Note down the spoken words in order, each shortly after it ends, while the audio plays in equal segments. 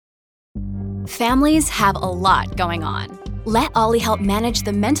Families have a lot going on. Let Ollie help manage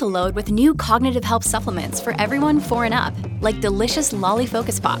the mental load with new cognitive help supplements for everyone 4 and up, like delicious Lolly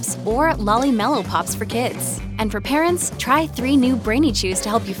Focus Pops or Lolly Mellow Pops for kids. And for parents, try 3 new Brainy Chews to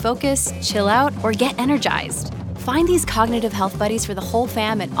help you focus, chill out, or get energized. Find these cognitive health buddies for the whole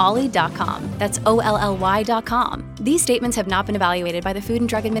fam at ollie.com. That's OLLY.com. These statements have not been evaluated by the Food and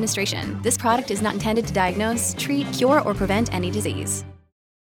Drug Administration. This product is not intended to diagnose, treat, cure, or prevent any disease.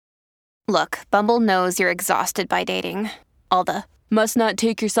 Look, Bumble knows you're exhausted by dating. All the, must not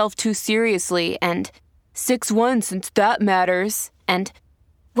take yourself too seriously, and 6'1" since that matters, and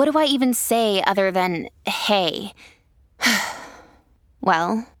what do I even say other than, hey?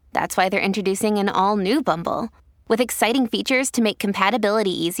 Well, that's why they're introducing an all-new Bumble, with exciting features to make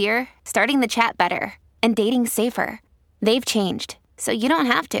compatibility easier, starting the chat better, and dating safer. They've changed, so you don't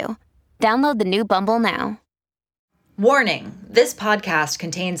have to. Download the new Bumble now. Warning, this podcast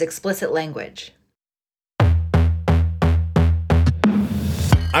contains explicit language.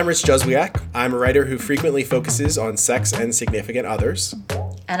 I'm Rich Juzwiak. I'm a writer who frequently focuses on sex and significant others.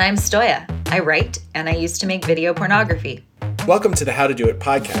 And I'm Stoya. I write, and I used to make video pornography. Welcome to the How to Do It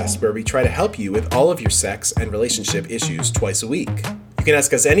podcast, where we try to help you with all of your sex and relationship issues twice a week. You can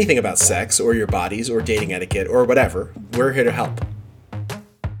ask us anything about sex or your bodies or dating etiquette or whatever. We're here to help.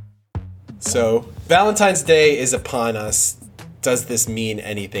 So, Valentine's Day is upon us. Does this mean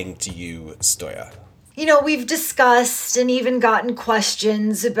anything to you, Stoya? You know, we've discussed and even gotten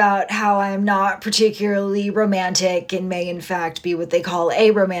questions about how I'm not particularly romantic and may in fact be what they call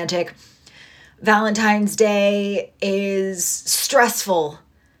aromantic. Valentine's Day is stressful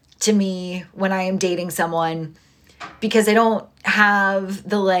to me when I am dating someone because I don't have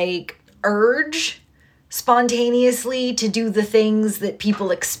the urge spontaneously to do the things that people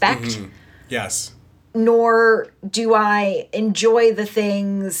expect. Mm-hmm. Yes. Nor do I enjoy the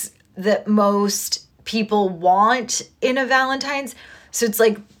things that most people want in a Valentine's. So it's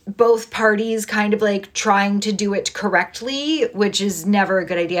like both parties kind of like trying to do it correctly, which is never a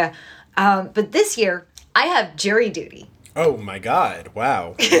good idea. But this year, I have jury duty. Oh my God.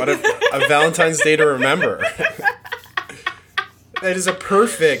 Wow. What a Valentine's Day to remember. That is a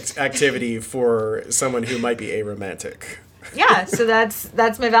perfect activity for someone who might be aromantic. Yeah, so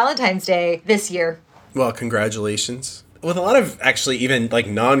that's my Valentine's Day this year. Well, congratulations. With a lot of actually even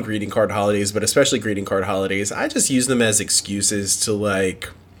non-greeting card holidays, but especially greeting card holidays, I just use them as excuses to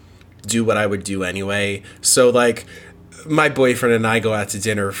do what I would do anyway. So my boyfriend and I go out to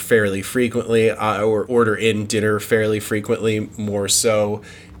dinner fairly frequently, or order in dinner fairly frequently, more so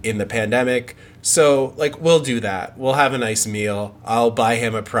in the pandemic. So we'll do that. We'll have a nice meal. I'll buy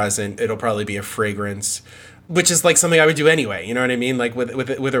him a present. It'll probably be a fragrance, which is something I would do anyway. You know what I mean?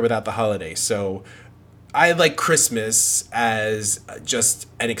 With or without the holiday. So I like Christmas as just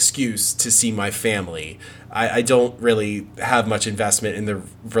an excuse to see my family. I don't really have much investment in the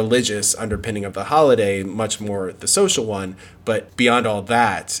religious underpinning of the holiday, much more the social one. But beyond all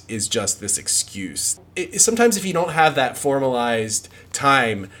that is just this excuse. Sometimes if you don't have that formalized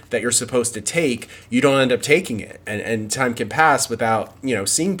time that you're supposed to take, you don't end up taking it. And time can pass without,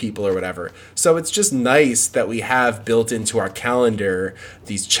 seeing people or whatever. So it's just nice that we have built into our calendar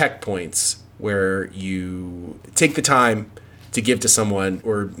these checkpoints where you take the time to give to someone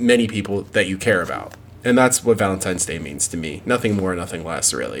or many people that you care about. And that's what Valentine's Day means to me. Nothing more, nothing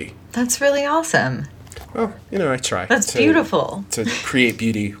less, really. That's really awesome. Well, I try. That's beautiful. To create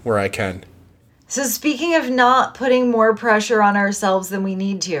beauty where I can. So speaking of not putting more pressure on ourselves than we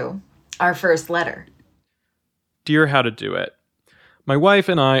need to, our first letter. Dear How to Do It. My wife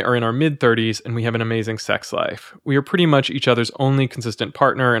and I are in our mid-30s and we have an amazing sex life. We are pretty much each other's only consistent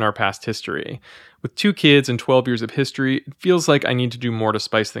partner in our past history. With 2 kids and 12 years of history, it feels like I need to do more to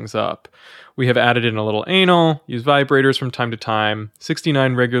spice things up. We have added in a little anal, use vibrators from time to time,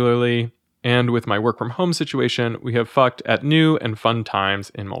 69 regularly, and with my work from home situation, we have fucked at new and fun times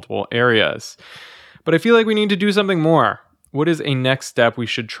in multiple areas. But I feel like we need to do something more. What is a next step we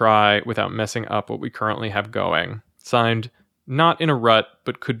should try without messing up what we currently have going? Signed, not in a rut,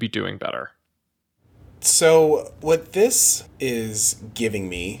 but could be doing better. So what this is giving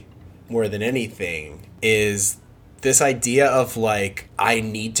me more than anything is this idea of I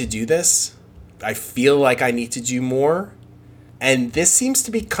need to do this. I feel like I need to do more. And this seems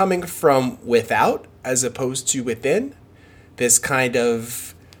to be coming from without as opposed to within. This kind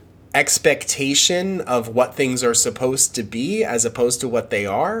of expectation of what things are supposed to be as opposed to what they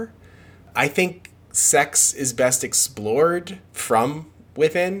are. I think sex is best explored from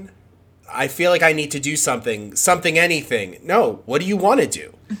within. I feel like I need to do something, anything. No, what do you want to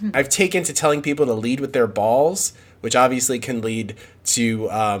do? Mm-hmm. I've taken to telling people to lead with their balls, which obviously can lead to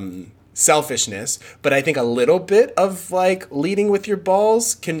selfishness, but I think a little bit of like leading with your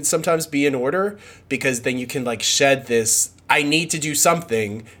balls can sometimes be in order, because then you can like shed this I need to do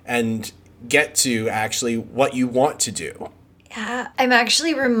something and get to actually what you want to do. Yeah, I'm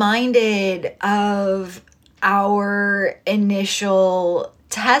actually reminded of our initial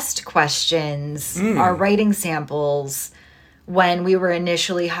test questions, our writing samples, when we were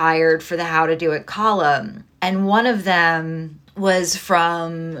initially hired for the How to Do It column. And one of them was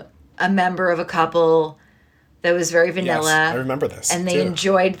from a member of a couple that was very vanilla. Yes, I remember this. And they too.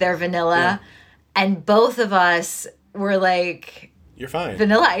 enjoyed their vanilla. Yeah. And both of us were like, you're fine.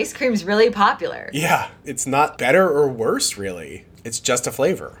 Vanilla ice cream's really popular. Yeah, it's not better or worse, really. It's just a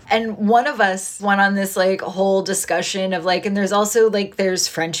flavor. And one of us went on this like whole discussion of like, and there's also like, there's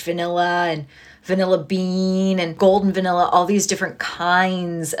French vanilla and vanilla bean and golden vanilla, all these different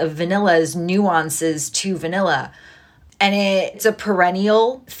kinds of vanillas, nuances to vanilla. And it's a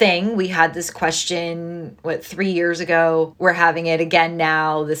perennial thing. We had this question, 3 years ago? We're having it again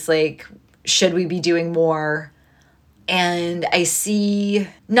now, this like, should we be doing more? And I see,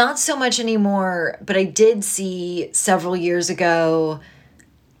 not so much anymore, but I did see several years ago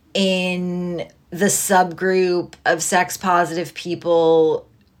in the subgroup of sex positive people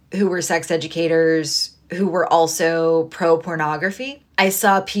who were sex educators who were also pro pornography. I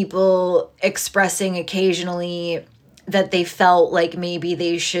saw people expressing occasionally that they felt like maybe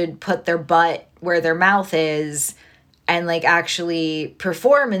they should put their butt where their mouth is and like actually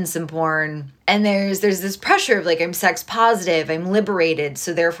perform in some porn. And there's this pressure of like, I'm sex positive, I'm liberated,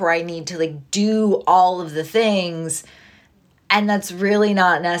 so therefore I need to like do all of the things. And that's really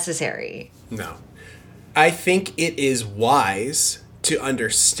not necessary. No. I think it is wise to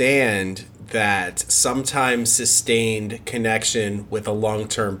understand that sometimes sustained connection with a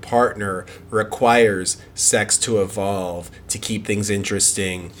long-term partner requires sex to evolve, to keep things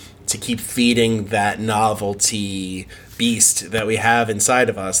interesting, to keep feeding that novelty beast that we have inside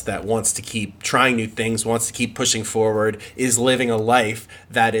of us that wants to keep trying new things, wants to keep pushing forward, is living a life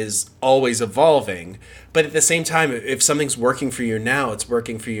that is always evolving. But at the same time, if something's working for you now, it's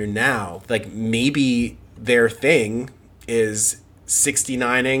working for you now. Like maybe their thing is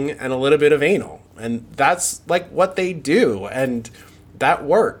 69ing and a little bit of anal. And that's like what they do. And that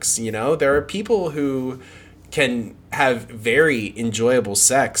works, you know? There are people who can have very enjoyable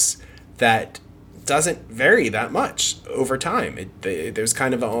sex that doesn't vary that much over time. There's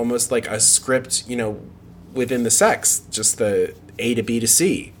kind of almost like a script, you know, within the sex, just the A to B to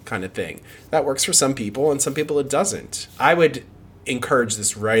C kind of thing. That works for some people, and some people it doesn't. I would encourage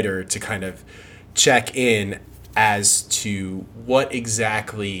this writer to kind of check in as to what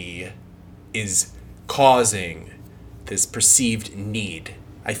exactly is causing this perceived need.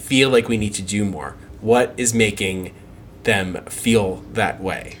 I feel like we need to do more. What is making them feel that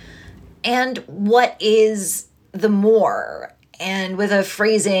way? And what is the more? And with a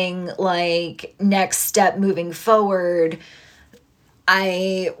phrasing like next step moving forward,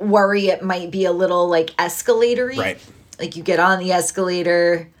 I worry it might be a little like escalatory. Right. Like you get on the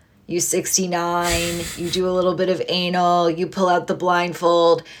escalator, you 69, you do a little bit of anal, you pull out the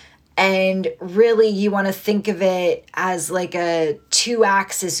blindfold, and really you want to think of it as like a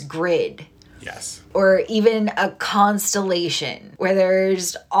 2-axis grid. Yes. Or even a constellation where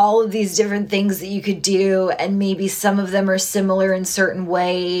there's all of these different things that you could do, and maybe some of them are similar in certain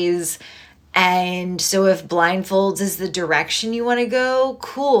ways. And so if blindfolds is the direction you want to go,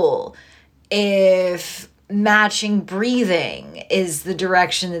 cool. If matching breathing is the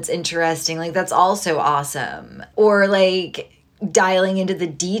direction that's interesting, like that's also awesome. Or like dialing into the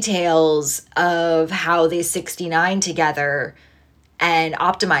details of how they 69 together and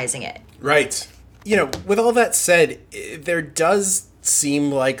optimizing it. Right. You know, with all that said, there does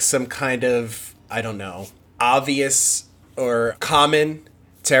seem like some kind of, I don't know, obvious or common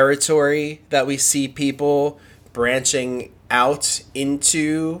territory that we see people branching out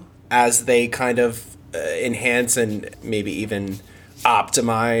into as they kind of enhance and maybe even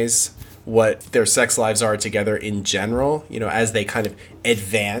optimize what their sex lives are together in general, you know, as they kind of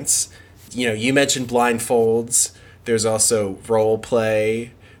advance. You know, you mentioned blindfolds. There's also role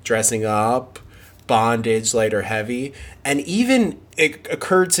play, dressing up, bondage, light or heavy. And even it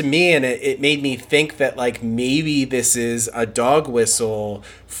occurred to me, and it made me think that like maybe this is a dog whistle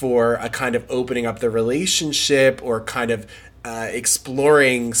for a kind of opening up the relationship, or kind of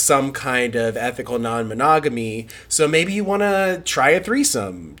exploring some kind of ethical non-monogamy. So maybe you want to try a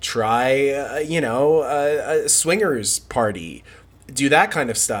threesome, try, a swingers party, do that kind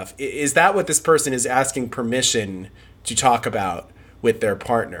of stuff. Is that what this person is asking permission to talk about with their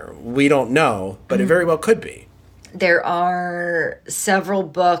partner? We don't know, but it very well could be. There are several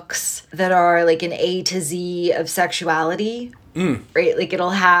books that are like an A to Z of sexuality, right? Like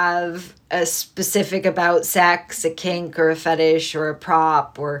it'll have a specific about sex, a kink or a fetish or a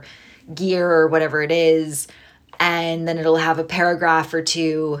prop or gear or whatever it is. And then it'll have a paragraph or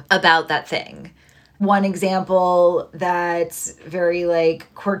two about that thing. One example that's very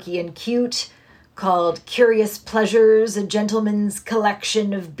like quirky and cute, called Curious Pleasures, a Gentleman's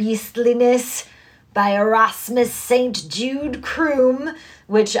Collection of Beastliness by Erasmus St. Jude Croom,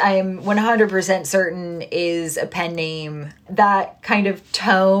 which I am 100% certain is a pen name. That kind of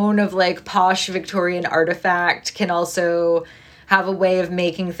tone of like posh Victorian artifact can also have a way of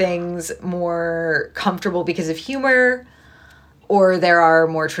making things more comfortable because of humor, or there are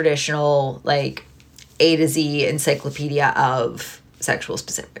more traditional like A to Z encyclopedia of sexual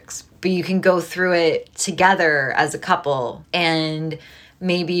specifics. But you can go through it together as a couple, and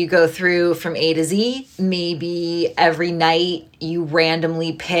maybe you go through from A to Z. Maybe every night you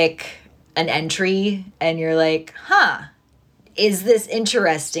randomly pick an entry and you're like, is this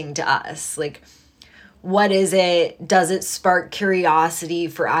interesting to us? Like, what is it? Does it spark curiosity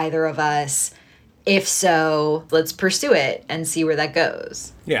for either of us? If so, let's pursue it and see where that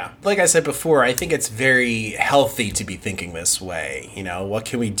goes. Yeah. Like I said before, I think it's very healthy to be thinking this way. You know, what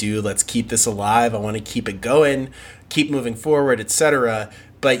can we do? Let's keep this alive. I want to keep it going, keep moving forward, etc.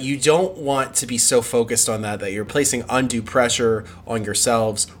 But you don't want to be so focused on that you're placing undue pressure on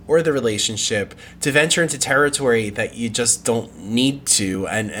yourselves or the relationship to venture into territory that you just don't need to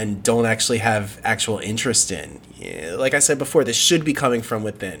and don't actually have actual interest in. Like I said before, this should be coming from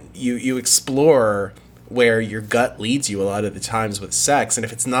within. You explore where your gut leads you a lot of the times with sex, and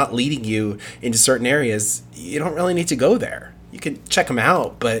if it's not leading you into certain areas, you don't really need to go there. You can check them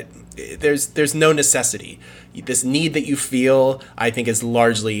out, but there's no necessity. This need that you feel, I think, is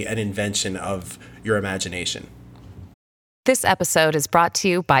largely an invention of your imagination. This episode is brought to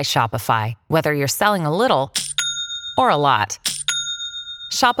you by Shopify. Whether you're selling a little or a lot,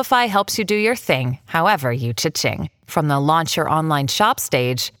 Shopify helps you do your thing, however you cha-ching. From the launch your online shop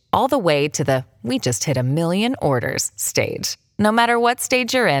stage, all the way to the we just hit 1 million orders stage. No matter what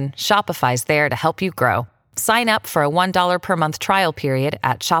stage you're in, Shopify's there to help you grow. Sign up for a $1 per month trial period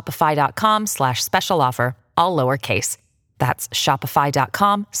at shopify.com/special offer, all lowercase. That's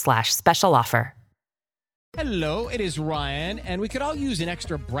shopify.com/special offer. Hello, it is Ryan, and we could all use an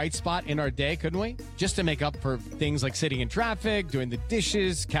extra bright spot in our day, couldn't we? Just to make up for things like sitting in traffic, doing the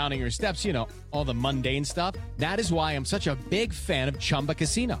dishes, counting your steps, you know, all the mundane stuff. That is why I'm such a big fan of Chumba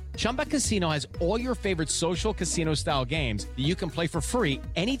Casino. Chumba Casino has all your favorite social casino-style games that you can play for free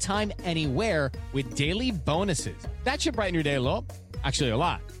anytime, anywhere with daily bonuses. That should brighten your day a little. Actually, a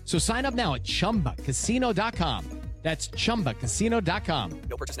lot. So sign up now at ChumbaCasino.com. That's ChumbaCasino.com.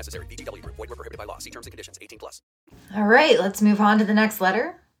 No purchase necessary. VGW Group. Void where prohibited by law. See terms and conditions. 18+. All right, let's move on to the next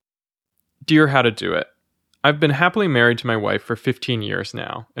letter. Dear How to Do It, I've been happily married to my wife for 15 years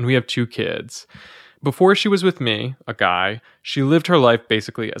now, and we have 2 kids. Before she was with me, a guy, she lived her life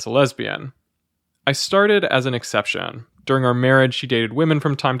basically as a lesbian. I started as an exception. During our marriage, she dated women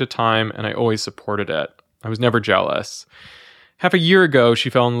from time to time, and I always supported it. I was never jealous. Half a year ago, she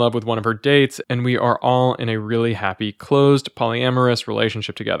fell in love with one of her dates, and we are all in a really happy, closed, polyamorous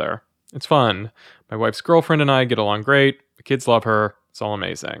relationship together. It's fun. My wife's girlfriend and I get along great. The kids love her. It's all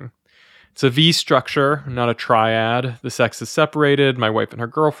amazing. It's a V structure, not a triad. The sex is separated, my wife and her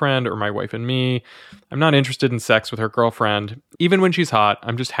girlfriend, or my wife and me. I'm not interested in sex with her girlfriend. Even when she's hot,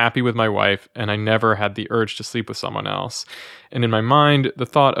 I'm just happy with my wife, and I never had the urge to sleep with someone else. And in my mind, the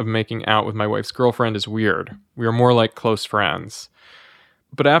thought of making out with my wife's girlfriend is weird. We are more like close friends.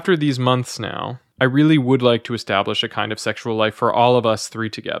 But after these months now, I really would like to establish a kind of sexual life for all of us 3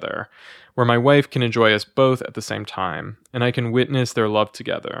 together, where my wife can enjoy us both at the same time, and I can witness their love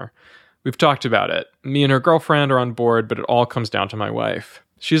together. We've talked about it. Me and her girlfriend are on board, but it all comes down to my wife.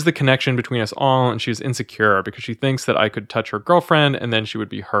 She's the connection between us all, and she's insecure because she thinks that I could touch her girlfriend and then she would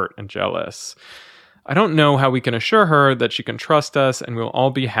be hurt and jealous. I don't know how we can assure her that she can trust us and we'll all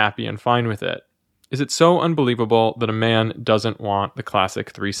be happy and fine with it. Is it so unbelievable that a man doesn't want the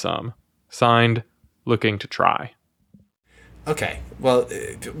classic threesome? Signed, Looking to Try. Okay, well,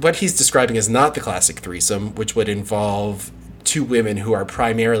 what he's describing is not the classic threesome, which would involve 2 women who are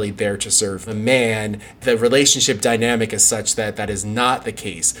primarily there to serve the man. The relationship dynamic is such that that is not the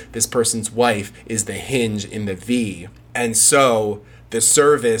case. This person's wife is the hinge in the V. And so the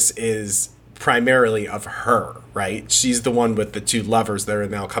service is primarily of her, right? She's the one with the 2 lovers that are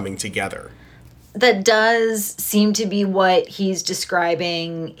now coming together. That does seem to be what he's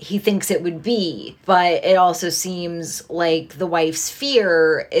describing he thinks it would be, but it also seems like the wife's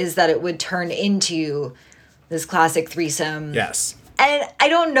fear is that it would turn into this classic threesome. Yes. And I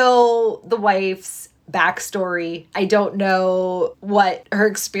don't know the wife's backstory. I don't know what her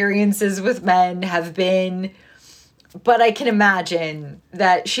experiences with men have been. But I can imagine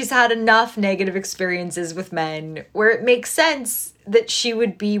that she's had enough negative experiences with men where it makes sense that she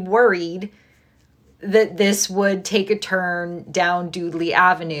would be worried that this would take a turn down Doodley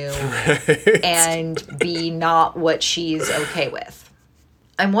Avenue and be not what she's okay with.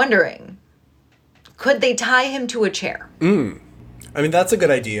 I'm wondering, could they tie him to a chair? I mean, that's a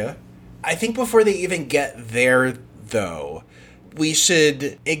good idea. I think before they even get there, though, we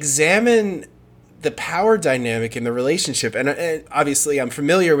should examine the power dynamic in the relationship. And obviously, I'm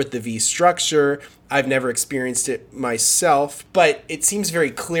familiar with the V structure. I've never experienced it myself, but it seems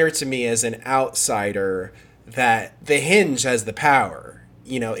very clear to me as an outsider that the hinge has the power,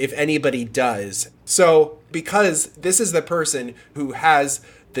 you know, if anybody does. So because this is the person who has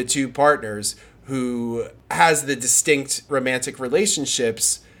the two partners, who has the distinct romantic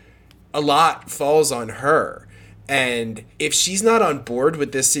relationships, a lot falls on her. And if she's not on board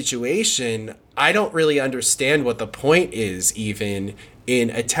with this situation, I don't really understand what the point is even in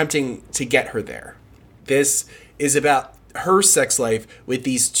attempting to get her there. This is about her sex life with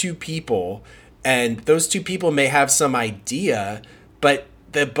these two people, and those two people may have some idea, but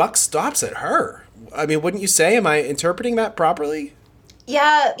the buck stops at her. I mean, wouldn't you say? Am I interpreting that properly?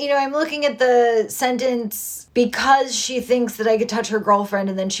 Yeah, you know, I'm looking at the sentence, because she thinks that I could touch her girlfriend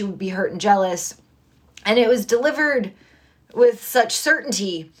and then she would be hurt and jealous. And it was delivered with such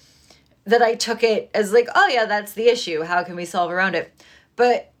certainty that I took it as like, oh yeah, that's the issue. How can we solve around it?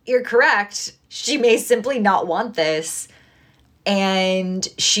 But you're correct. She may simply not want this. And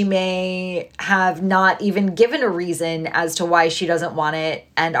she may have not even given a reason as to why she doesn't want it.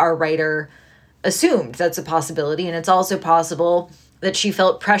 And our writer assumed that's a possibility. And it's also possible that she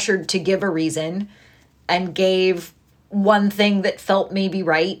felt pressured to give a reason and gave one thing that felt maybe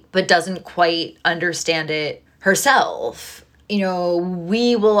right, but doesn't quite understand it herself. You know,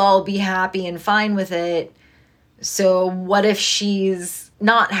 we will all be happy and fine with it. So what if she's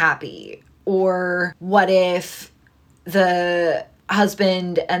not happy? Or what if the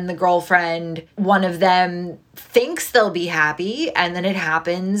husband and the girlfriend, one of them thinks they'll be happy and then it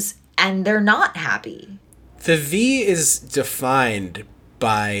happens and they're not happy? The V is defined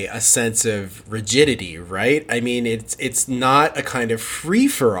by a sense of rigidity, right? I mean, it's not a kind of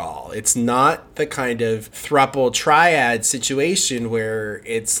free-for-all. It's not the kind of thruple triad situation where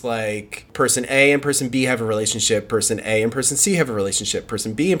it's like person A and person B have a relationship, person A and person C have a relationship,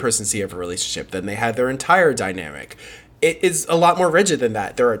 person B and person C have a relationship, then they have their entire dynamic. It is a lot more rigid than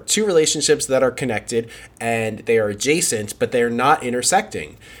that. There are two relationships that are connected and they are adjacent, but they're not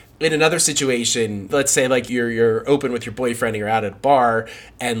intersecting. In another situation, let's say like you're open with your boyfriend and you're out at a bar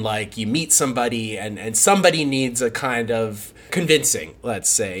and like you meet somebody and somebody needs a kind of convincing, let's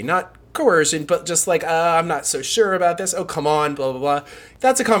say, not coercion, but just like, I'm not so sure about this. Oh, come on, blah, blah, blah.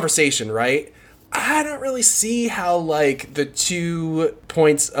 That's a conversation, right? I don't really see how like the 2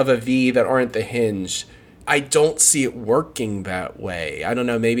 points of a V that aren't the hinge, I don't see it working that way. I don't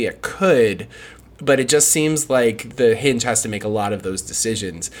know, maybe it could, but it just seems like the hinge has to make a lot of those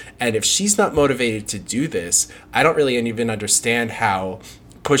decisions. And if she's not motivated to do this, I don't really even understand how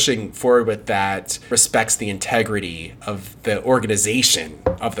pushing forward with that respects the integrity of the organization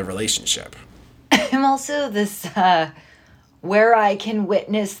of the relationship. I'm also this, where I can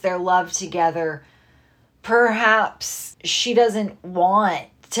witness their love together. Perhaps she doesn't want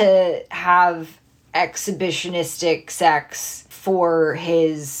to have exhibitionistic sex for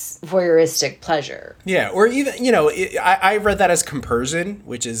his voyeuristic pleasure. Yeah, or even, you know, I read that as compersion,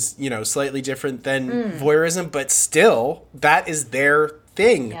 which is, you know, slightly different than voyeurism, but still, that is their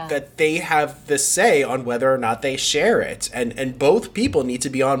thing, that they have the say on whether or not they share it. And both people need to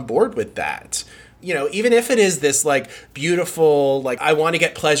be on board with that. You know, even if it is this, like, beautiful, like, I want to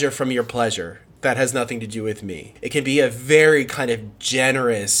get pleasure from your pleasure, that has nothing to do with me. It can be a very kind of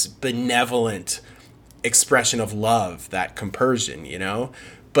generous, benevolent expression of love, that compersion, you know?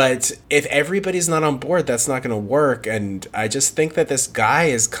 But if everybody's not on board, that's not going to work. And I just think that this guy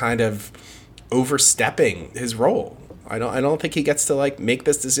is kind of overstepping his role. I don't think he gets to like make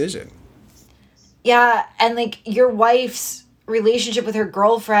this decision. Yeah, and like your wife's relationship with her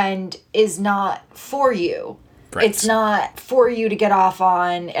girlfriend is not for you. Right. It's not for you to get off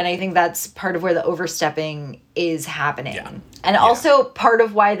on, and I think that's part of where the overstepping is happening. Yeah. And also part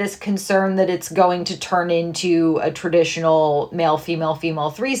of why this concern that it's going to turn into a traditional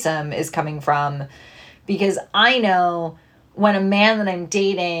male-female-female threesome is coming from, because I know when a man that I'm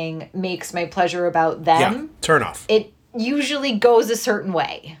dating makes my pleasure about them, turn off. it usually goes a certain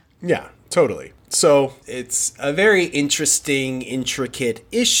way. Yeah, totally. So it's a very interesting, intricate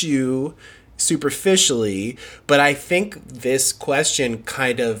issue superficially, but I think this question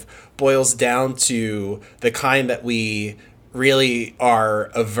kind of boils down to the kind that we really are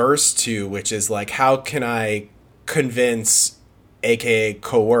averse to, which is like, how can I convince, aka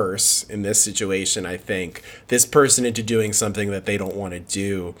coerce in this situation, I think, this person into doing something that they don't want to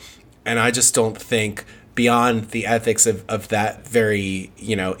do. And I just don't think, beyond the ethics of that very,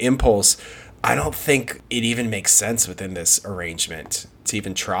 impulse, I don't think it even makes sense within this arrangement to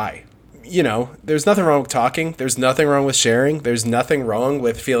even try. There's nothing wrong with talking. There's nothing wrong with sharing. There's nothing wrong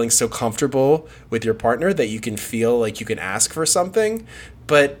with feeling so comfortable with your partner that you can feel like you can ask for something.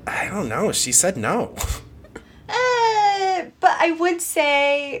 But I don't know. She said no. But I would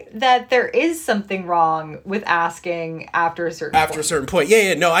say that there is something wrong with asking after a certain point.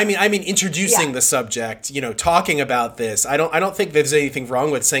 Yeah. No, I mean introducing the subject, talking about this. I don't think there's anything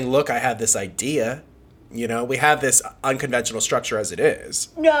wrong with saying, look, I have this idea. We have this unconventional structure as it is.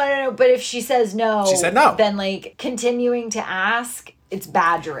 No. But if she says no, she said no, then continuing to ask, it's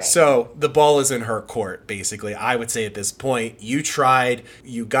badgering. So the ball is in her court, basically. I would say at this point, you tried,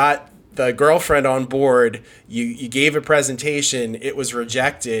 you got the girlfriend on board, you gave a presentation, it was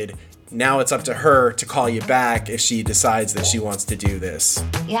rejected. Now it's up to her to call you back if she decides that she wants to do this.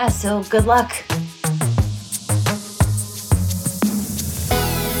 Yeah, so good luck.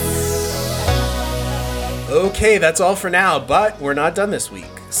 Okay, that's all for now, but we're not done this week.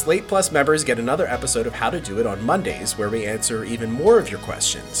 Slate Plus members get another episode of How to Do It on Mondays, where we answer even more of your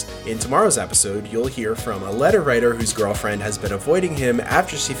questions. In tomorrow's episode, you'll hear from a letter writer whose girlfriend has been avoiding him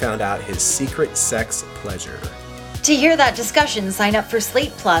after she found out his secret sex pleasure. To hear that discussion, sign up for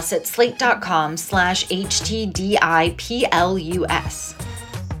Slate Plus at slate.com/HTDIPLUS.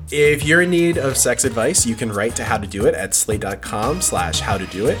 If you're in need of sex advice, you can write to How to Do It at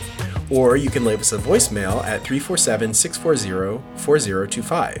slate.com/howtodoit. Or you can leave us a voicemail at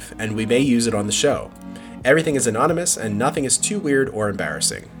 347-640-4025, and we may use it on the show. Everything is anonymous, and nothing is too weird or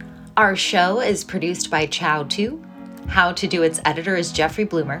embarrassing. Our show is produced by Chow Tu. How to Do It's editor is Jeffrey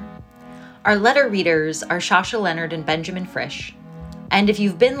Bloomer. Our letter readers are Shasha Leonard and Benjamin Frisch. And if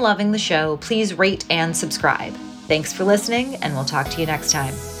you've been loving the show, please rate and subscribe. Thanks for listening, and we'll talk to you next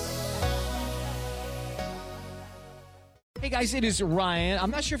time. Hey guys, it is Ryan. I'm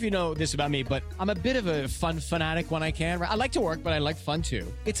not sure if you know this about me, but I'm a bit of a fun fanatic when I can. I like to work, but I like fun too.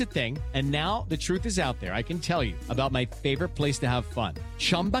 It's a thing. And now the truth is out there. I can tell you about my favorite place to have fun.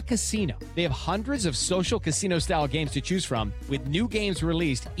 Chumba Casino. They have hundreds of social casino style games to choose from with new games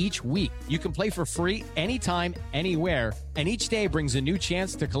released each week. You can play for free anytime, anywhere. And each day brings a new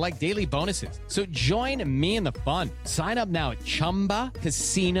chance to collect daily bonuses. So join me in the fun. Sign up now at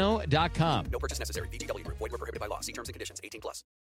ChumbaCasino.com. No purchase necessary. VGW Group. Void where prohibited by law. See terms and conditions. 18+.